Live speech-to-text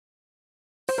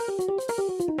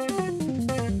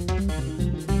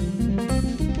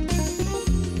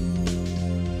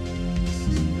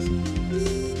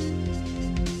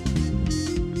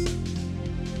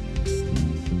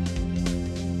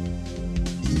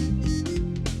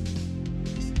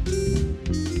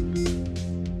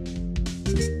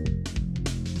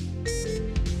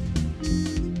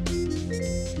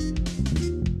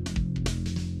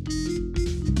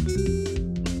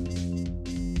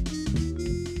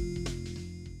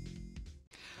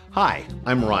Hi,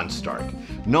 I'm Ron Stark,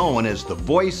 known as the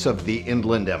voice of the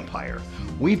Inland Empire.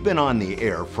 We've been on the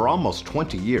air for almost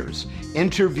 20 years,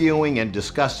 interviewing and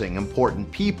discussing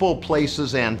important people,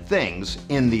 places, and things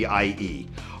in the IE.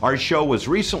 Our show was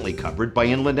recently covered by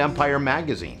Inland Empire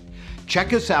magazine.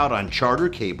 Check us out on Charter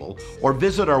Cable or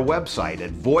visit our website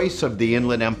at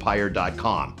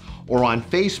voiceoftheinlandempire.com or on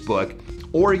Facebook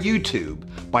or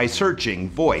YouTube by searching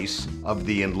Voice of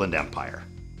the Inland Empire.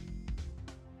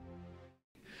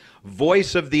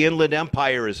 Voice of the Inland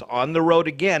Empire is on the road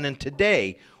again, and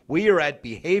today we are at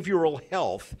Behavioral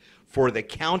Health for the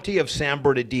County of San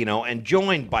Bernardino and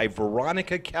joined by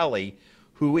Veronica Kelly,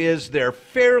 who is their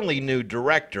fairly new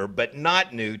director, but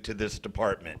not new to this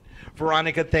department.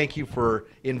 Veronica, thank you for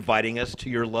inviting us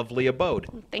to your lovely abode.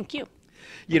 Thank you.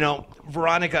 You know,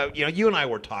 Veronica, you and I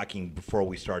were talking before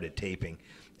we started taping,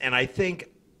 and I think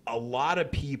a lot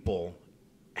of people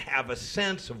have a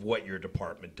sense of what your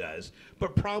department does,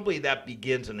 but probably that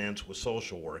begins and ends with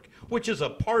social work, which is a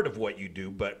part of what you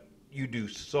do, but you do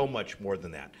so much more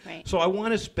than that. Right. So I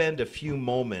want to spend a few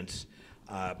moments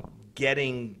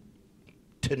getting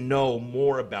to know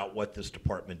more about what this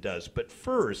department does. But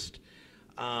first,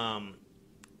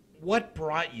 what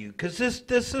brought you, because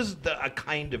this is a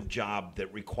kind of job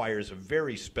that requires a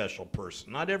very special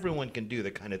person. Not everyone can do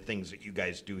the kind of things that you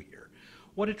guys do here.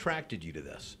 What attracted you to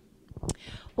this?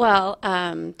 Well,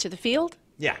 to the field?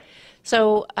 Yeah.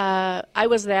 So I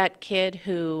was that kid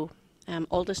who,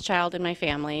 oldest child in my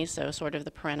family, so sort of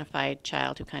the parentified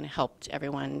child who kind of helped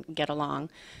everyone get along.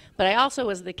 But I also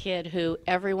was the kid who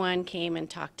everyone came and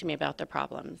talked to me about their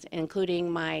problems, including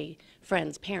my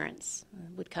friends' parents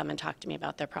would come and talk to me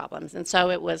about their problems. And so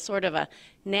it was sort of a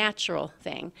natural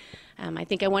thing. I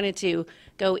think I wanted to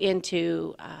go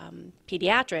into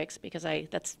pediatrics because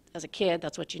as a kid,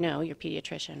 that's what you know, you're a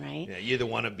pediatrician, right? Yeah, you either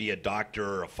want to be a doctor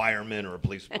or a fireman or a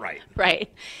policeman, right?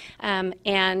 Right.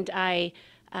 And I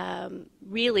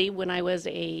really, when I was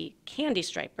a candy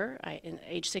striper, at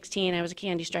age 16, I was a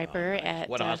candy striper at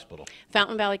what hospital?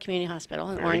 Fountain Valley Community Hospital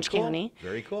in Orange County.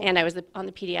 Very cool. And I was on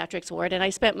the pediatrics ward, and I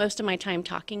spent most of my time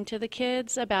talking to the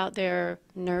kids about their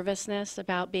nervousness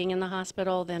about being in the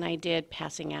hospital than I did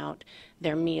passing out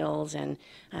their meals and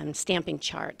stamping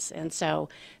charts. And so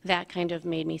that kind of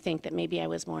made me think that maybe I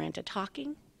was more into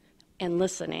talking and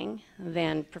listening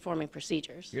than performing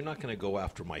procedures. You're not going to go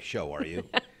after my show, are you?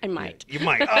 I might. You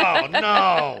might. Oh,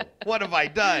 no. What have I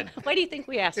done? Why do you think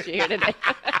we asked you here today?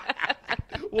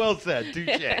 Well said.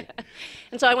 Touche.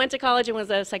 And so I went to college and was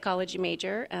a psychology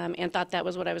major and thought that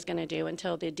was what I was going to do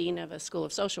until the dean of a school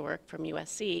of social work from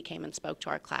USC came and spoke to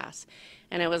our class.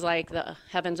 And it was like the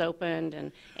heavens opened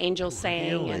and angels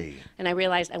sang. Really? And I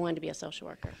realized I wanted to be a social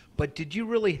worker. But did you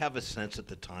really have a sense at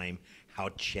the time how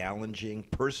challenging,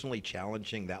 personally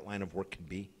challenging that line of work can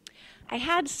be? I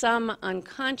had some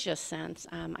unconscious sense.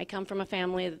 I come from a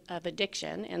family of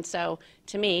addiction, and so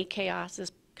to me, chaos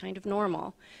is kind of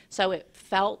normal. So it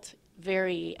felt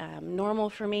very normal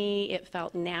for me. It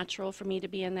felt natural for me to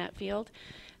be in that field.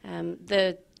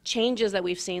 The changes that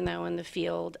we've seen, though, in the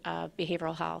field of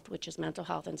behavioral health, which is mental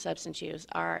health and substance use,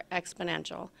 are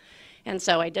exponential. And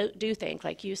so I do think,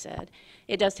 like you said,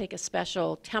 it does take a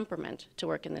special temperament to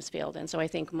work in this field. And so I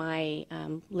think my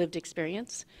lived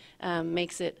experience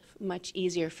makes it much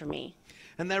easier for me.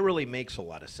 And that really makes a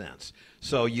lot of sense.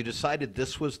 So you decided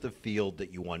this was the field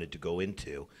that you wanted to go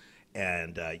into.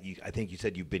 And I think you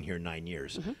said you've been here 9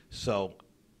 years. Mm-hmm. So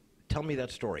tell me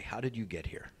that story. How did you get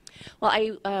here? Well,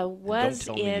 I was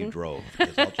don't tell me you drove,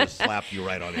 because I'll just slap you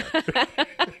right on air.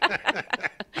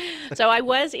 So I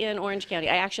was in Orange County.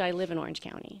 I live in Orange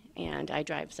County, and I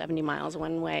drive 70 miles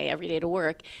one way every day to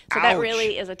work. So Ouch. That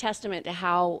really is a testament to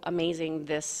how amazing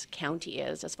this county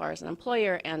is as far as an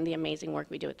employer and the amazing work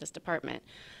we do at this department.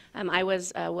 I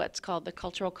was what's called the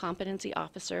Cultural Competency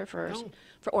Officer for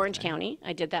Orange County.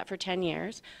 I did that for 10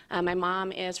 years. My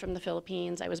mom is from the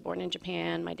Philippines. I was born in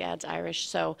Japan. My dad's Irish.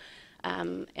 So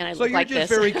and I look like this.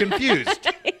 So you're just very confused.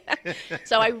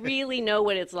 So I really know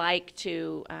what it's like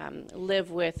to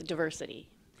live with diversity.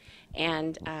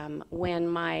 And when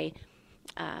my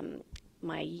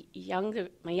my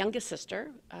youngest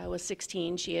sister was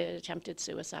 16. She had attempted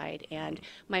suicide, and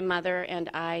my mother and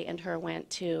I and her went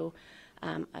to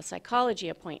a psychology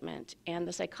appointment, and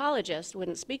the psychologist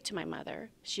wouldn't speak to my mother.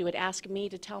 She would ask me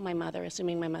to tell my mother,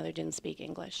 assuming my mother didn't speak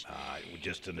English.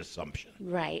 Just an assumption.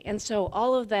 Right, and so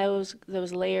all of those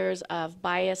layers of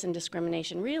bias and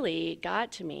discrimination really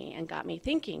got to me and got me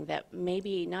thinking that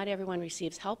maybe not everyone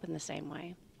receives help in the same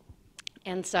way.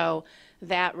 And so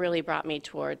that really brought me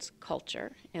towards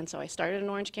culture. And so I started in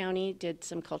Orange County, did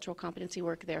some cultural competency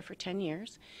work there for 10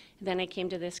 years. Then I came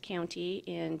to this county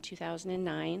in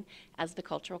 2009 as the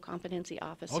cultural competency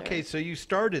officer. Okay, so you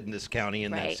started in this county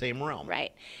in that Right, same realm.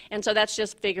 Right. And so that's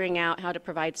just figuring out how to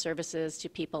provide services to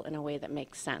people in a way that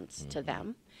makes sense to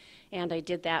them. And I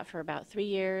did that for about 3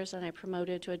 years, and I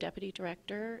promoted to a deputy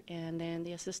director and then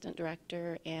the assistant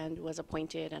director, and was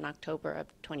appointed in October of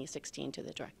 2016 to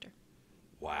the director.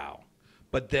 Wow.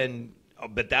 But then,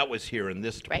 but that was here in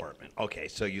this Right. department. Okay,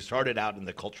 so you started out in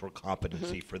the cultural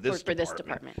competency for this For department. this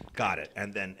department. Got it.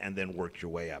 And then worked your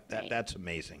way up. Right. That's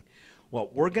amazing. Well,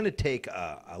 we're going to take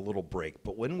a little break,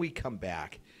 but when we come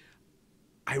back,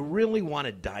 I really want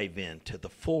to dive into the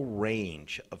full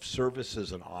range of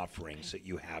services and offerings that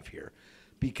you have here,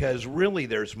 because really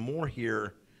there's more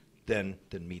here than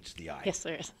meets the eye. Yes,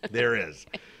 there is. There is.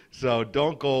 So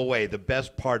don't go away. The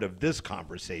best part of this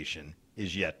conversation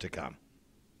is yet to come.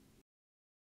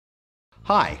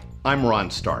 Hi, I'm Ron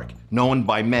Stark, known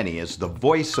by many as the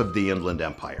voice of the Inland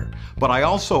Empire, but I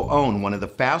also own one of the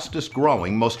fastest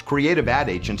growing, most creative ad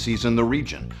agencies in the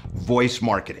region, Voice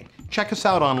Marketing. Check us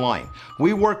out online.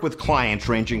 We work with clients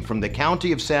ranging from the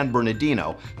county of San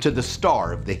Bernardino to the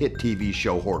star of the hit TV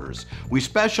show Hoarders. We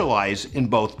specialize in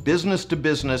both business to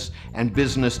business and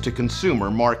business to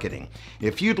consumer marketing.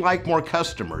 If you'd like more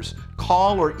customers,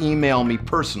 call or email me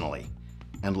personally,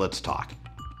 and let's talk.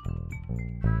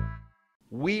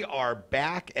 We are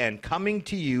back and coming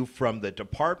to you from the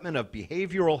Department of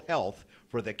Behavioral Health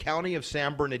for the County of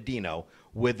San Bernardino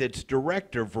with its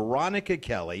director, Veronica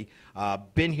Kelly.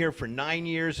 Been here for 9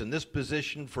 years in this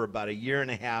position for about a year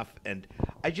and a half. And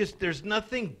there's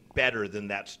nothing better than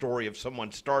that story of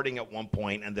someone starting at one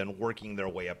point and then working their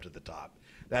way up to the top.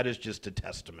 That is just a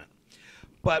testament.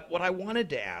 But what I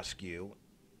wanted to ask you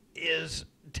is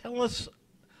tell us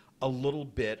a little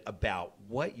bit about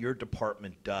what your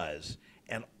department does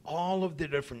and all of the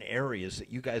different areas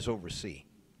that you guys oversee.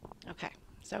 Okay,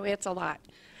 so it's a lot.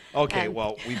 Okay,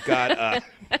 well, we've got...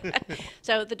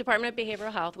 So the Department of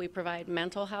Behavioral Health, we provide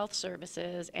mental health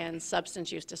services and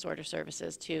substance use disorder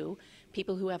services to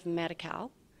people who have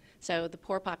Medi-Cal, so the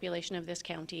poor population of this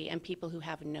county, and people who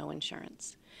have no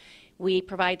insurance. We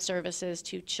provide services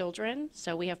to children,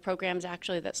 so we have programs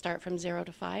actually that start from 0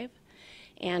 to 5.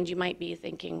 And you might be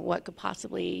thinking, what could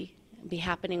possibly be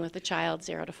happening with a child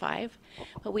 0 to 5?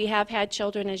 But we have had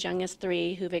children as young as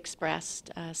 3 who've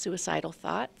expressed suicidal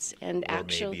thoughts and or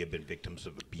actually maybe have been victims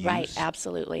of abuse. Right,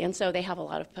 absolutely. And so they have a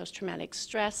lot of post-traumatic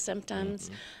stress symptoms.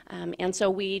 And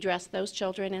so we address those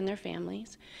children and their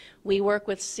families. We work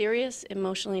with serious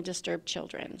emotionally disturbed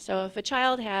children. So if a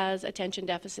child has attention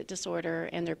deficit disorder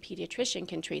and their pediatrician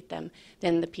can treat them,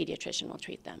 then the pediatrician will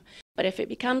treat them. But if it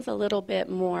becomes a little bit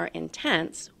more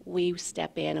intense, we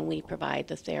step in and we provide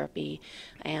the therapy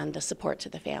and the support to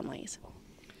the families.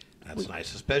 That's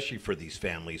nice, especially for these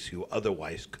families who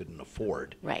otherwise couldn't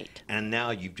afford. Right. And now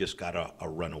you've just got a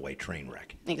runaway train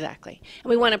wreck. Exactly. And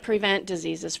we want to prevent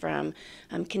diseases from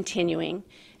continuing,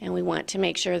 and we want to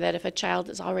make sure that if a child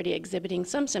is already exhibiting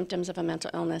some symptoms of a mental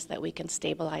illness, that we can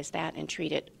stabilize that and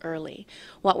treat it early.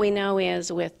 What we know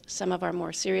is with some of our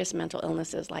more serious mental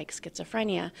illnesses like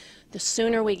schizophrenia, the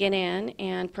sooner we get in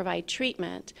and provide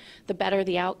treatment, the better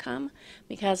the outcome,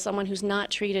 because someone who's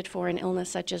not treated for an illness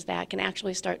such as that can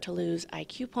actually start to lose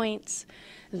IQ points.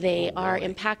 They are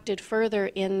impacted further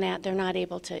in that they're not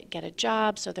able to get a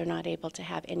job, so they're not able to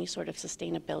have any sort of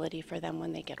sustainability for them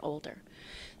when they get older.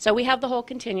 So we have the whole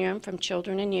continuum from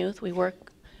children and youth. We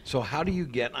work. So how do you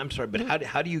get, I'm sorry, but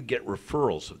how do you get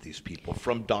referrals of these people?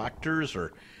 From doctors?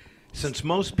 Or since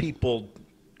most people,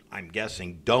 I'm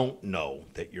guessing, don't know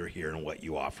that you're here and what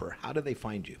you offer, how do they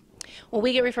find you? Well,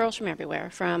 we get referrals from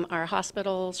everywhere, from our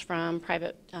hospitals, from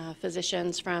private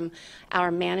physicians, from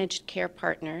our managed care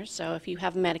partners. So if you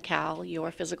have Medi-Cal,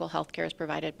 your physical health care is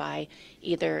provided by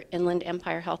either Inland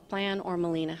Empire Health Plan or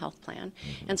Molina Health Plan.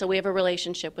 And so we have a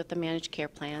relationship with the managed care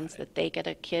plans that they get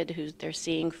a kid who they're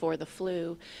seeing for the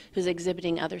flu who's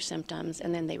exhibiting other symptoms,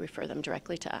 and then they refer them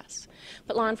directly to us.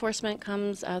 But law enforcement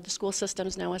comes, the school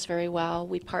systems know us very well.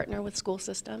 We partner with school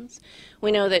systems.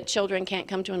 We know that children can't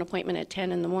come to an appointment at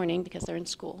 10 in the morning morning because they're in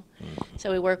school.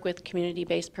 So we work with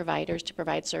community-based providers to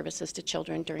provide services to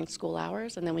children during school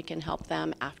hours, and then we can help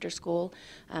them after school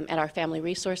at our family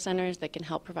resource centers that can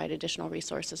help provide additional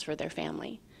resources for their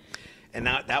family. And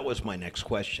that was my next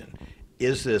question.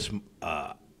 Is this,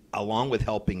 along with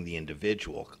helping the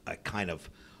individual, a kind of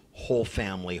whole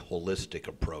family, holistic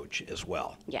approach as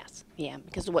well? Yes, yeah,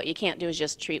 because what you can't do is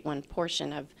just treat one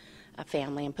portion of a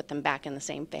family and put them back in the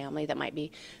same family that might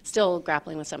be still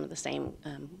grappling with some of the same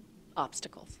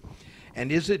obstacles.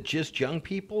 And is it just young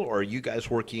people, or are you guys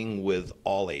working with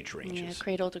all age ranges? Yeah,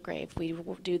 cradle to grave. We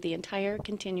do the entire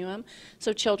continuum.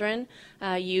 So children,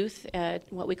 youth,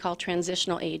 what we call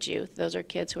transitional age youth, those are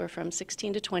kids who are from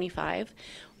 16 to 25.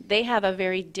 They have a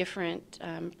very different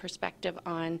perspective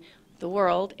on the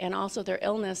world, and also their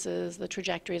illnesses, the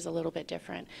trajectory is a little bit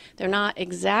different. They're not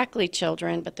exactly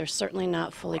children, but they're certainly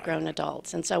not fully grown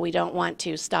adults. And so we don't want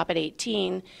to stop at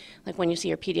 18, like when you see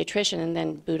your pediatrician, and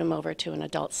then boot them over to an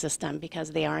adult system because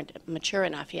they aren't mature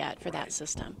enough yet for that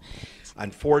system.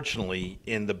 Unfortunately,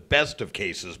 in the best of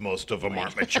cases, most of them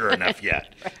aren't mature enough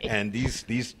yet. Right. And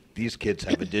these kids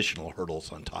have additional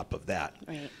hurdles on top of that.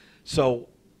 Right. So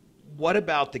what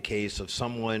about the case of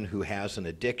someone who has an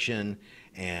addiction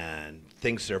and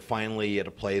thinks they're finally at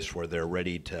a place where they're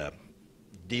ready to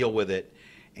deal with it,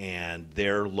 and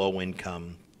they're low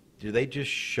income? Do they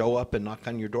just show up and knock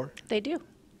on your door? They do.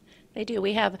 They do.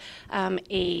 We have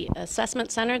a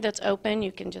assessment center that's open.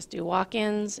 You can just do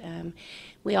walk-ins.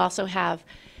 We also have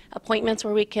appointments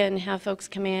where we can have folks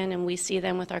come in and we see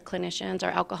them with our clinicians,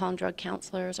 our alcohol and drug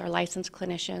counselors, our licensed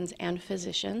clinicians, and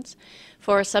physicians.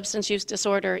 For substance use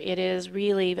disorder, it is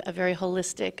really a very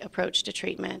holistic approach to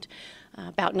treatment.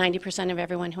 About 90% of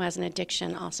everyone who has an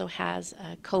addiction also has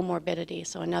a comorbidity,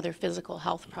 so another physical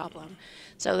health problem.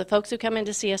 So the folks who come in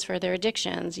to see us for their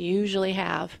addictions usually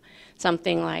have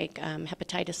something like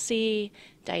hepatitis C,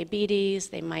 diabetes,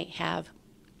 they might have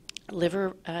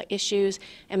liver issues,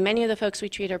 and many of the folks we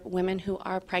treat are women who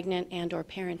are pregnant and or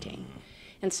parenting.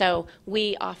 And so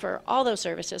we offer all those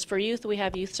services. For youth, we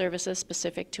have youth services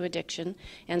specific to addiction,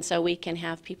 and so we can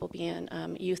have people be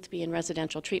in, youth be in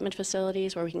residential treatment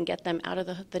facilities where we can get them out of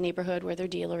the neighborhood where their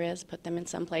dealer is, put them in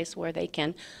some place where they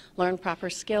can learn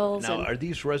proper skills. Now, are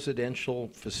these residential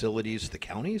facilities the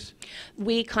counties?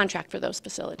 We contract for those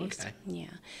facilities. Okay. Yeah.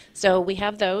 So we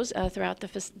have those throughout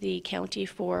the county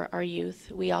for our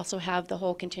youth. We also have the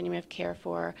whole continuum of care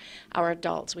for our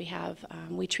adults. We have,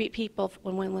 we treat people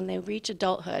when they reach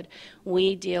adulthood.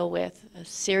 We deal with a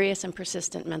serious and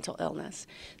persistent mental illness.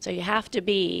 So you have to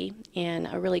be in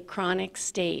a really chronic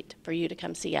state for you to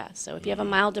come see us. So if you have a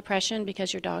mild depression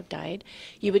because your dog died,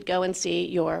 you would go and see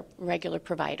your regular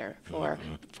provider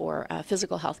for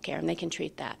physical health care, and they can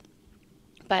treat that.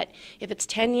 But if it's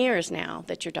 10 years now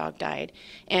that your dog died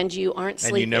and you aren't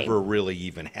sleeping. And you never really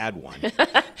even had one.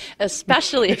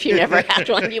 Especially if you never had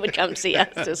one, you would come see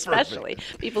us, especially.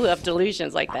 People who have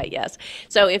delusions like that, yes.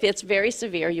 So if it's very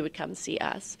severe, you would come see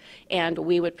us, and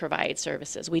we would provide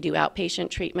services. We do outpatient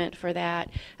treatment for that.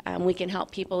 We can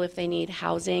help people if they need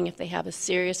housing, if they have a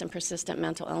serious and persistent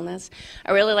mental illness.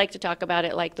 I really like to talk about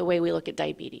it like the way we look at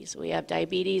diabetes. We have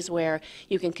diabetes where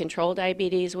you can control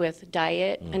diabetes with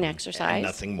diet and exercise. And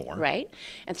nothing more. Right,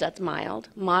 and so that's mild.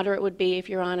 Moderate would be if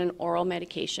you're on an oral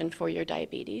medication for your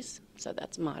diabetes, so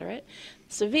that's moderate.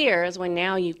 Severe is when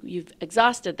now you've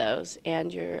exhausted those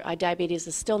and your diabetes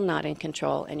is still not in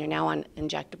control and you're now on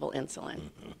injectable insulin.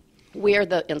 We're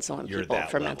the insulin people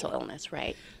for mental illness,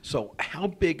 right? So how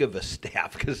big of a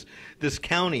staff, because this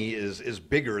county is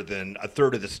bigger than a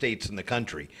third of the states in the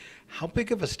country, how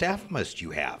big of a staff must you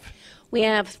have? We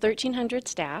have 1,300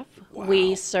 staff. Wow.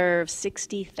 We serve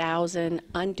 60,000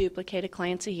 unduplicated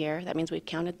clients a year. That means we've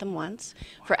counted them once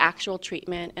for actual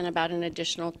treatment, and about an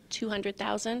additional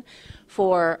 200,000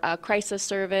 for crisis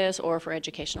service or for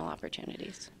educational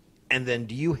opportunities. And then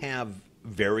do you have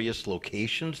various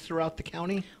locations throughout the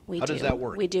county? How does that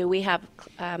work? We do. We have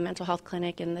a mental health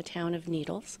clinic in the town of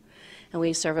Needles, and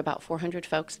we serve about 400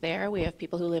 folks there. We have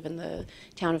people who live in the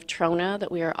town of Trona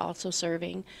that we are also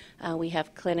serving. We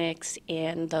have clinics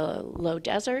in the low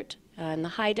desert, in the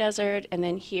high desert, and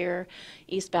then here,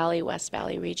 East Valley, West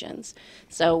Valley regions.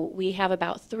 So we have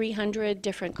about 300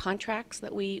 different contracts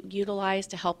that we utilize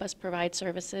to help us provide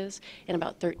services in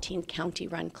about 13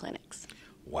 county-run clinics.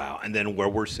 Wow. And then where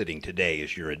we're sitting today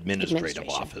is your administrative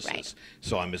Administration, offices. right.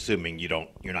 So I'm assuming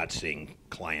you're not seeing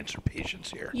clients or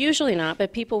patients here. Usually not,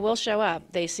 but people will show up.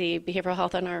 They see behavioral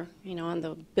health on our, on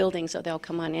the building, so they'll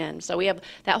come on in. So we have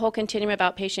that whole continuum of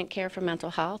outpatient care for mental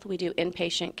health. We do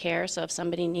inpatient care, so if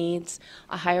somebody needs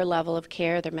a higher level of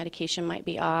care, their medication might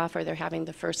be off, or they're having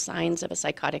the first signs of a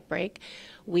psychotic break,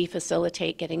 we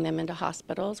facilitate getting them into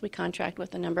hospitals. We contract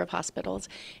with a number of hospitals.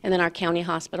 And then our county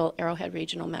hospital, Arrowhead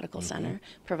Regional Medical Center,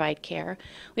 provide care.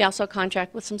 We also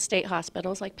contract with some state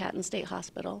hospitals like Patton State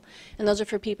Hospital. And those are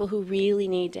for people who really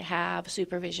need to have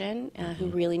supervision, who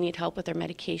really need help with their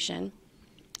medication,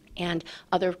 and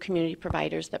other community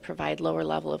providers that provide lower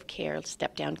level of care,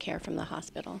 step-down care from the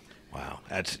hospital. Wow.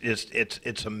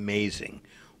 It's amazing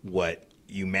what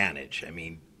you manage. I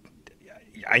mean,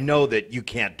 I know that you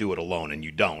can't do it alone, and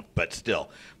you don't, but still,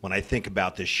 when I think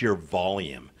about the sheer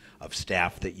volume of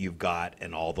staff that you've got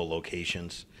and all the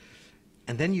locations,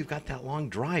 and then you've got that long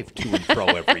drive to and fro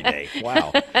every day.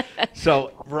 Wow.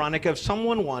 So, Veronica, if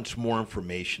someone wants more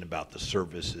information about the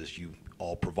services you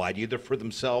all provide, either for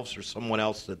themselves or someone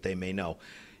else that they may know,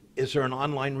 is there an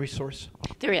online resource?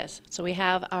 There is. So we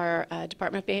have our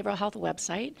Department of Behavioral Health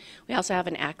website. We also have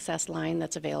an access line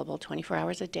that's available 24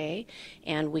 hours a day,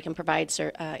 and we can provide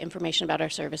information about our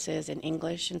services in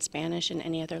English and Spanish and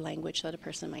any other language that a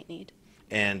person might need.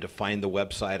 And to find the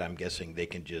website, I'm guessing they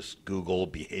can just Google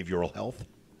behavioral health?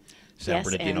 San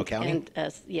Bernardino County?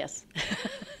 Yes.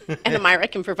 And Amira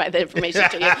can provide that information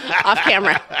to you off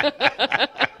camera.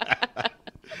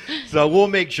 So we'll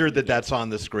make sure that that's on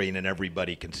the screen and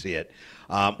everybody can see it.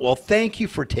 Well, thank you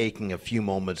for taking a few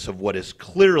moments of what is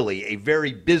clearly a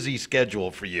very busy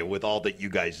schedule for you with all that you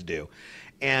guys do.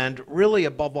 And really,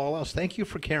 above all else, thank you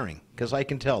for caring, because I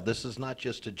can tell this is not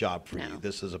just a job for you.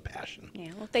 This is a passion.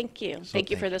 Yeah, well, thank you. So thank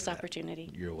you for this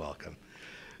opportunity. You're welcome.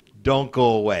 Don't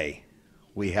go away.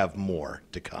 We have more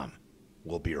to come.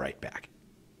 We'll be right back.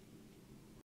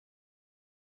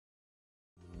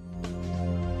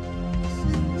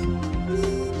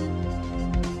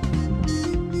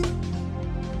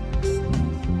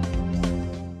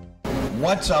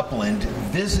 What's Upland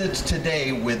visits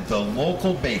today with the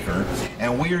local baker,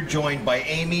 and we are joined by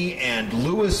Amy, and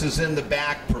Lewis is in the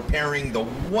back preparing the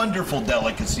wonderful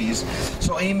delicacies.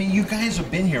 So Amy, you guys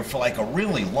have been here for like a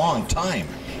really long time.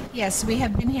 Yes, we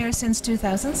have been here since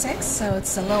 2006, so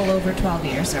it's a little over 12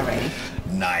 years already.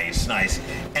 Nice, nice.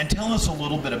 And tell us a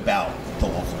little bit about the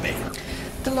local baker.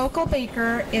 The local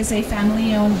baker is a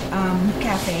family-owned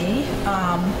cafe.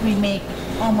 We make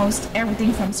almost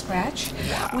everything from scratch.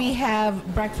 Wow. We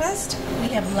have breakfast, we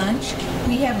have lunch,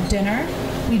 we have dinner,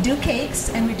 we do cakes,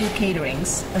 and we do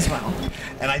caterings as well.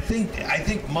 And I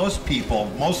think most people,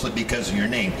 mostly because of your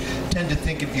name, tend to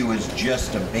think of you as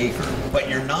just a baker, but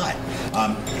you're not.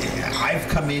 I've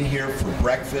come in here for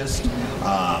breakfast.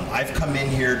 I've come in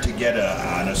here to get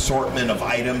an assortment of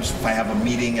items. If I have a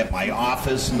meeting at my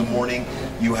office in the morning,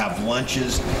 you have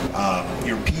lunches.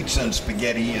 Your pizza and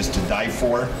spaghetti is to die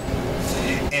for.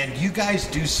 And you guys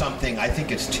do something, I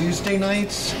think it's Tuesday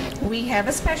nights? We have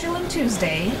a special on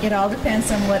Tuesday. It all depends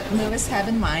on what Lewis have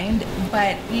in mind,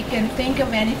 but you can think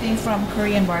of anything from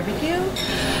Korean barbecue.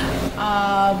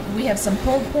 We have some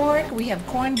pulled pork, we have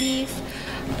corned beef,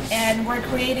 and we're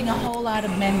creating a whole lot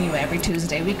of menu every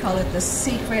Tuesday. We call it the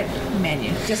secret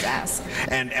menu. Just ask.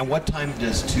 And what time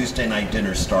does Tuesday night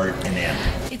dinner start and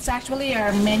end? It's actually,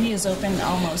 our menu is open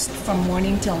almost from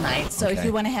morning till night. So if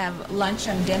you want to have lunch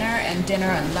and dinner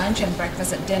on lunch and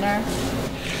breakfast at dinner,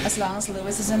 as long as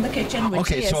Lewis is in the kitchen, which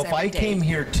he is so if every I day. came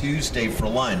here Tuesday for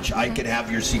lunch, I could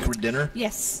have your secret dinner?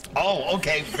 Yes. Oh,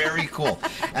 okay, very cool.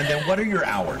 And then what are your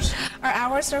hours? Our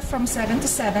hours are from 7 to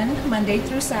 7, Monday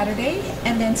through Saturday,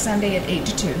 and then Sunday at 8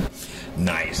 to 2.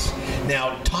 Nice.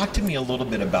 Now, talk to me a little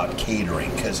bit about catering,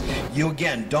 because you,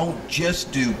 again, don't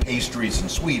just do pastries and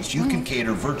sweets. You can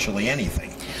cater virtually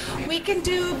anything. We can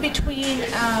do between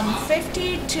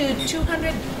 50 to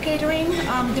 200 catering,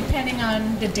 depending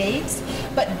on the dates,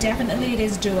 but definitely it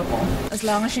is doable. As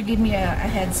long as you give me a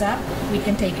heads up, we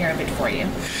can take care of it for you.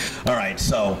 All right,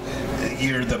 so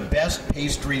you're the best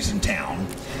pastries in town.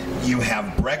 You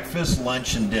have breakfast,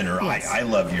 lunch, and dinner. Yes. I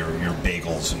love your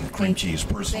bagels and cream cheese,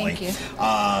 personally. Thank you.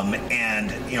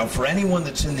 And, for anyone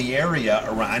that's in the area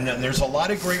around, and there's a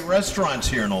lot of great restaurants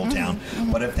here in Old Town,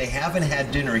 but if they haven't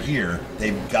had dinner here,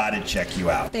 they've got to check you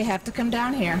out. They have to come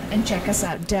down here and check us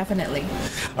out, definitely.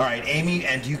 All right, Amy,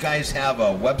 and do you guys have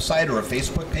a website or a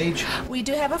Facebook page? We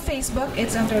do have a Facebook.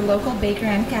 It's under Local Baker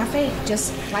and Cafe.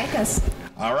 Just like us.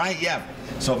 All right, yeah.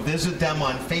 So visit them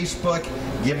on Facebook,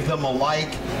 give them a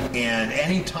like, and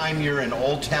anytime you're in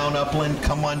Old Town Upland,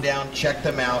 come on down, check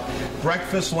them out.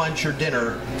 Breakfast, lunch, or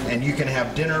dinner, and you can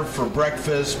have dinner for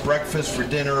breakfast, breakfast for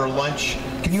dinner, lunch.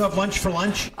 Can you have lunch for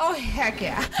lunch? Oh, heck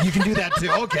yeah. You can do that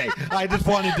too. Okay, I just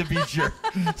wanted to be sure.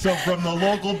 So from the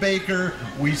local baker,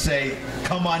 we say,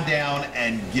 come on down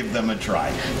and give them a try.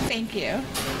 Thank you.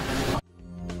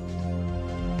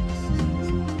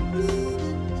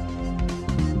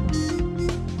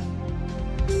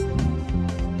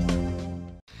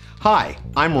 Hi,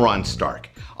 I'm Ron Stark.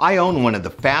 I own one of the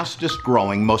fastest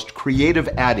growing, most creative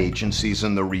ad agencies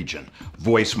in the region,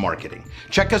 Voice Marketing.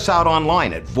 Check us out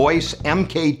online at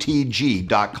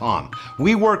voicemktg.com.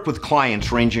 We work with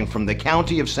clients ranging from the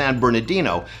county of San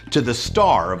Bernardino to the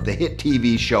star of the hit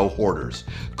TV show Hoarders.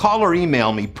 Call or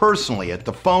email me personally at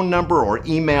the phone number or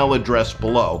email address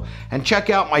below, and check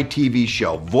out my TV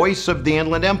show, Voice of the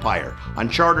Inland Empire, on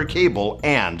Charter Cable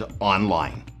and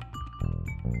online.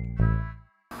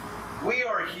 We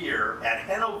are here at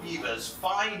Genoveva's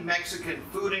Fine Mexican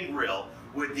Food and Grill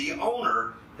with the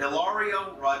owner,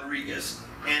 Hilario Rodriguez.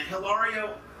 And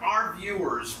Hilario, our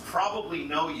viewers probably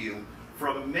know you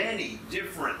from many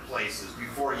different places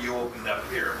before you opened up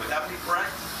here. Would that be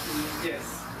correct?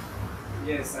 Yes.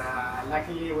 Yes.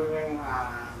 Luckily, we didn't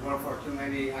work for too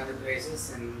many other places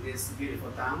in this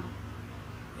beautiful town.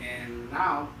 And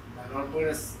now, the Lord put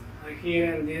us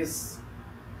here in this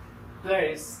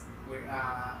place.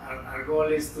 Our goal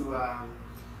is to,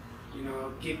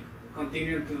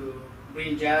 continue to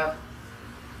bring jobs,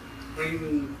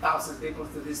 bring thousands of people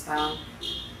to this town,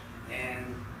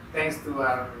 and thanks to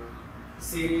our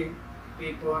city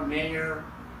people, mayor,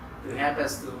 to help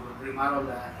us to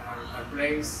remodel our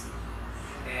place,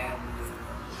 and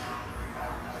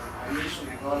our mission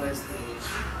and goal is to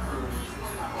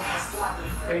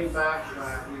pay back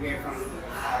what we get from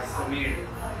our community.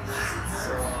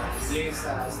 So please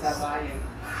stop by and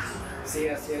see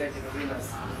us here at Genoveva's.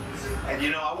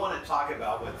 And I want to talk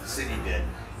about what the city did.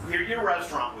 Your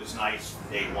restaurant was nice from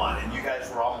day one, and you guys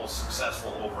were almost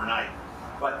successful overnight.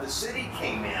 But the city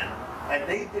came in, and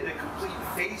they did a complete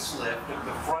facelift of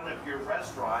the front of your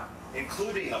restaurant,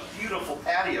 including a beautiful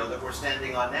patio that we're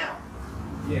standing on now.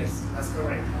 Yes, that's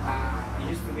correct. It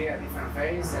used to be a different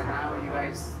face, and now you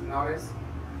guys notice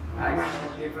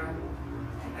it's different.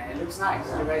 It looks nice.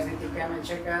 You guys need to come and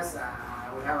check us. We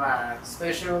have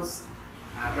specials,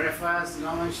 breakfast,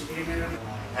 lunch, dinner.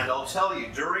 And I'll tell you,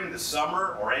 during the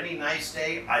summer or any nice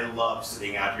day, I love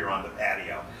sitting out here on the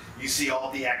patio. You see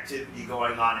all the activity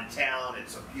going on in town.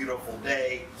 It's a beautiful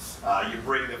day. You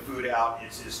bring the food out.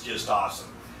 It's just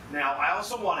awesome. Now, I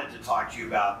also wanted to talk to you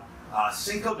about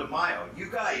Cinco de Mayo. You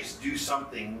guys do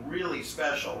something really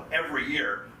special every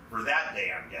year for that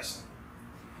day, I'm guessing.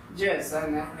 Yes,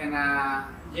 and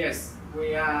yes,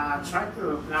 we are trying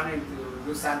to planning to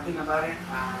do something about it.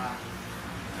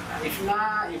 If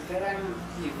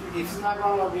it's not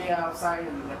going to be outside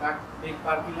in the big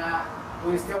parking lot,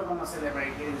 we're still going to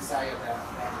celebrate it inside of the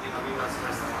Genoveva's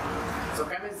restaurant. So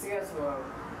come and see us for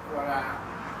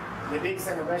the big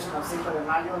celebration of Cinco de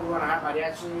Mayo. We're going to have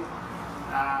mariachi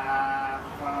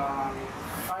from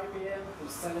 5 p.m. to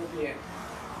 7 p.m.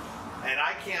 And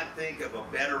I can't think of a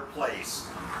better place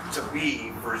to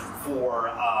be for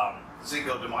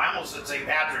Cinco de Mayo. I almost said St.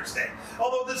 Patrick's Day.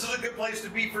 Although this is a good place to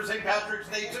be for St. Patrick's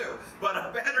Day too. But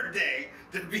a better day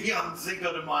to be on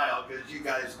Cinco de Mayo because you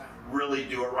guys really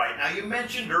do it right. Now you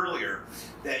mentioned earlier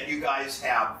that you guys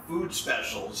have food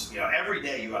specials. Every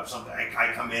day you have something.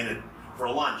 I come in for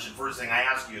lunch and first thing I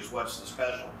ask you is what's the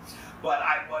special. But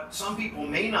what some people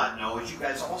may not know is you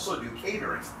guys also do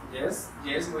catering. Yes,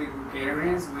 we do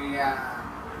caterings.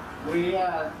 We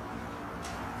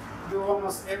do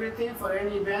almost everything for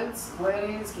any events,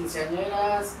 weddings,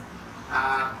 quinceañeras,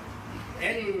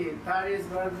 any parties,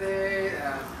 birthday,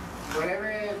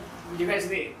 whatever you guys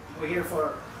need. We're here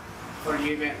for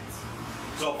your events.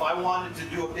 So if I wanted to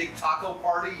do a big taco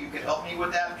party, you can help me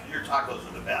with that because your tacos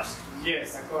are the best.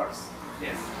 Yes, of course.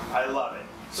 Yes. I love it.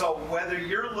 So whether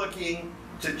you're looking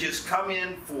to just come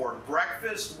in for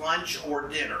breakfast, lunch, or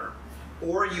dinner,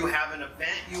 or you have an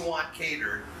event you want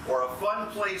catered, or a fun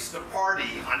place to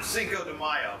party on Cinco de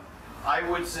Mayo, I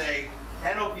would say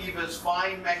Genoveva's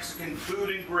Fine Mexican Food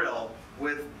and Grill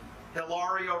with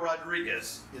Hilario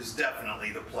Rodriguez is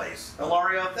definitely the place.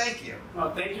 Hilario, thank you.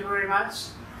 Well, thank you very much.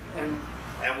 And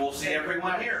we'll see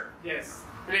everyone here. Yes,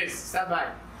 please, stop by.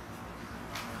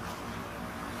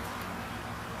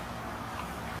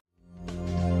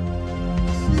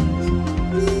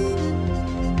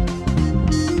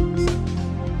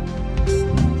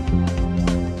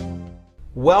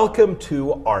 Welcome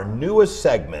to our newest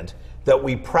segment, that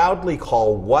we proudly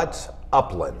call What's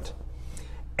Upland.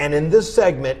 And in this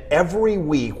segment, every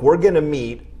week, we're going to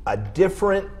meet a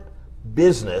different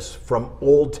business from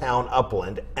Old Town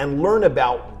Upland and learn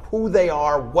about who they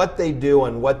are, what they do,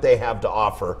 and what they have to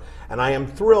offer. And I am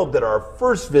thrilled that our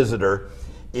first visitor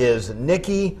is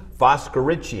Nikki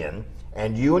Voskerichian,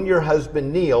 and you and your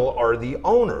husband Neil are the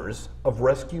owners of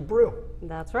Rescue Brew.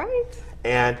 That's right.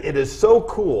 And it is so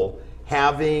cool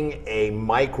having a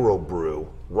microbrew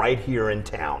right here in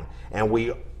town. And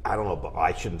I don't know,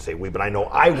 I shouldn't say we, but I know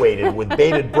I waited with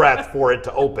bated breath for it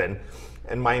to open.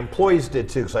 And my employees did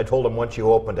too, because I told them once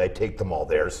you opened, I'd take them all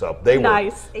there. So they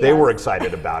were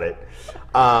excited about it.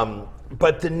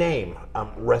 But the name,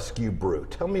 Rescue Brew,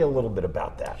 tell me a little bit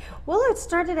about that. Well, it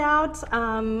started out,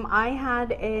 I had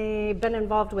been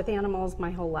involved with animals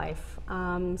my whole life.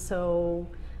 So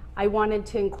I wanted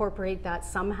to incorporate that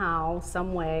somehow,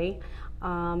 some way.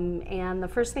 And the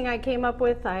first thing I came up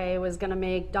with, I was going to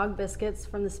make dog biscuits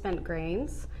from the spent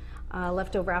grains.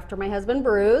 Left over after my husband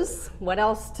brews. What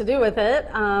else to do with it?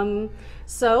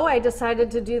 So I decided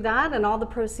to do that, and all the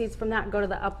proceeds from that go to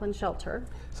the Upland Shelter.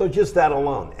 So just that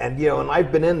alone. And you know, and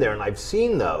I've been in there and I've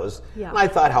seen those, and I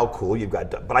thought how cool you've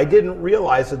got, but I didn't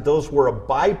realize that those were a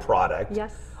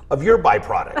byproduct of your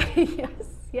byproduct.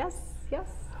 Yes.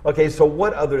 Okay, so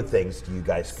what other things do you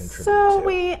guys contribute to? So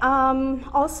we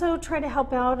also try to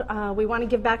help out. We want to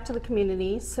give back to the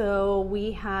community. So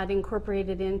we had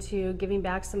incorporated into giving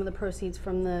back some of the proceeds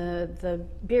from the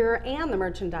beer and the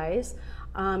merchandise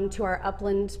to our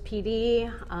Upland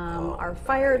PD, our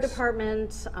fire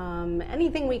department,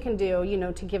 anything we can do, you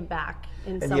know, to give back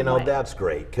in some way. And you know, that's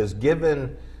great, because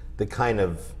given the kind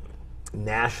of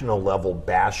national level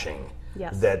bashing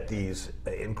that these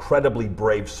incredibly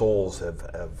brave souls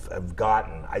have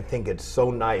gotten, I think it's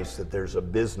so nice that there's a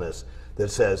business that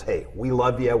says, hey, we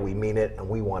love you, we mean it, and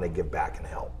we want to give back and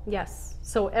help. Yes.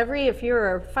 So if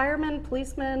you're a fireman,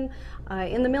 policeman,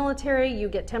 in the military, you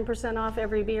get 10% off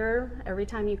every beer every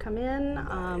time you come in.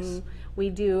 Nice. We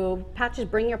do patches,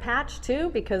 bring your patch too,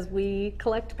 because we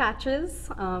collect patches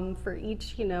for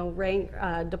each, you know, rank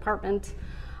department.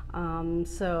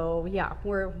 So yeah,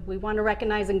 we want to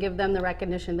recognize and give them the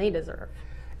recognition they deserve.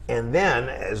 And then,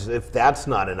 as if that's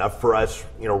not enough for us,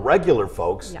 you know, regular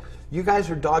folks, you guys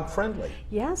are dog friendly.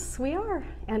 Yes, we are.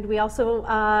 And we also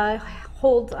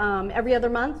hold every other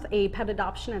month a pet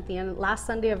adoption at the last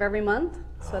Sunday of every month.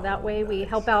 So that way we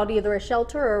help out either a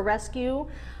shelter or a rescue,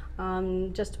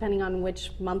 just depending on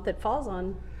which month it falls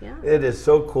on. Yeah. It is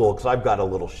so cool, because I've got a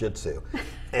little Shih Tzu.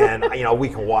 And you know, we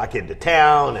can walk into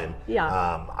town and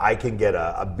I can get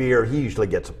a beer. He usually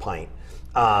gets a pint.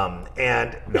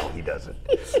 And no, he doesn't.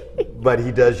 But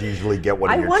he does usually get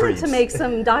one of your treats. I wanted to make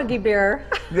some doggy beer.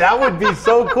 That would be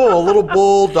so cool. A little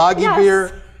bull doggy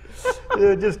beer.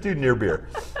 Just do near beer.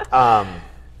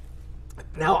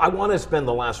 Now I want to spend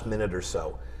the last minute or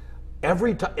so.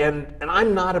 Every time, and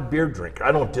I'm not a beer drinker.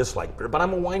 I don't dislike beer, but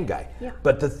I'm a wine guy. Yeah.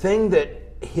 But the thing that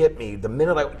hit me the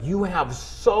minute you have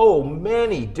so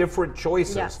many different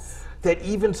choices that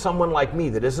even someone like me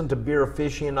that isn't a beer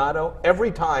aficionado,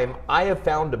 every time I have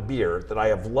found a beer that I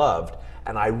have loved,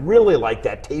 and I really like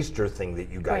that taster thing that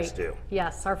you guys do.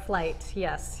 Yes, our flight.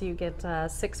 Yes, you get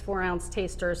 6 4-ounce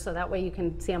tasters, so that way you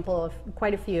can sample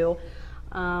quite a few.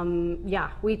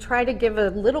 Yeah, we try to give a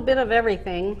little bit of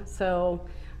everything, so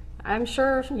I'm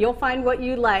sure you'll find what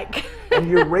you like. And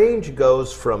your range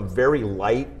goes from very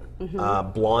light,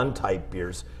 blonde type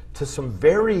beers to some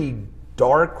very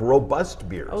dark, robust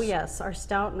beers. Oh yes, our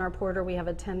stout and our porter, we have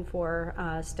a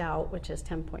 10.4 stout, which is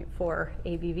 10.4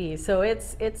 ABV. So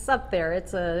it's up there.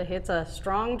 It's a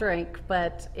strong drink,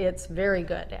 but it's very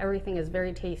good. Everything is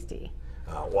very tasty.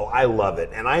 Well, I love it,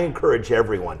 and I encourage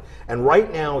everyone. And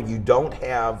right now, you don't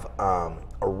have a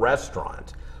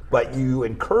restaurant, but you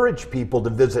encourage people to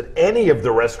visit any of the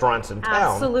restaurants in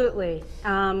town. Absolutely.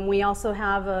 We also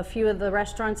have a few of the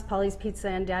restaurants, Polly's Pizza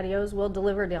and Daddy-O's, will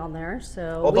deliver down there.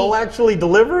 So they'll actually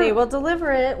deliver? They will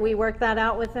deliver it. We work that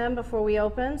out with them before we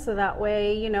open, so that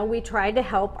way, you know, we try to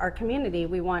help our community.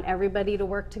 We want everybody to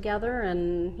work together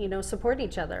and, you know, support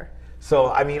each other.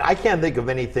 So, I mean, I can't think of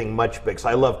anything much big, because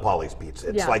I love Polly's Pizza.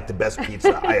 It's like the best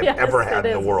pizza I have ever had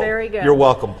in the world. Very good. You're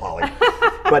welcome, Polly.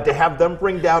 But to have them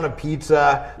bring down a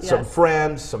pizza, some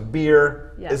friends, some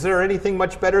beer, is there anything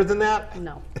much better than that?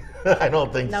 No. I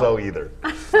don't think so either.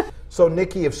 So,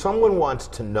 Nikki, if someone wants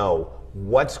to know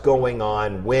what's going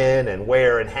on, when and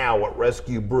where and how at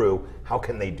Rescue Brew, how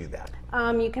can they do that?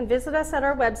 You can visit us at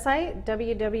our website,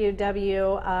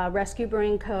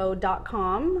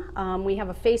 www.rescuebrewingco.com. We have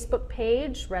a Facebook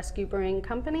page, Rescue Brewing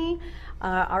Company.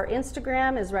 Our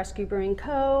Instagram is Rescue Brewing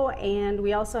Co. And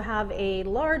we also have a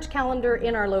large calendar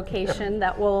in our location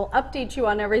that will update you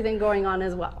on everything going on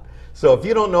as well. So if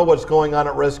you don't know what's going on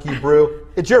at Rescue Brew,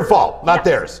 it's your fault, not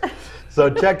theirs. So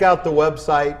check out the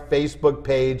website, Facebook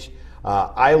page.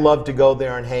 I love to go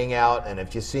there and hang out, and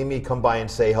if you see me, come by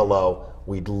and say hello.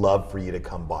 We'd love for you to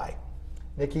come by.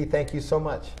 Nikki, thank you so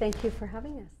much. Thank you for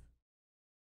having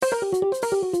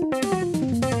us.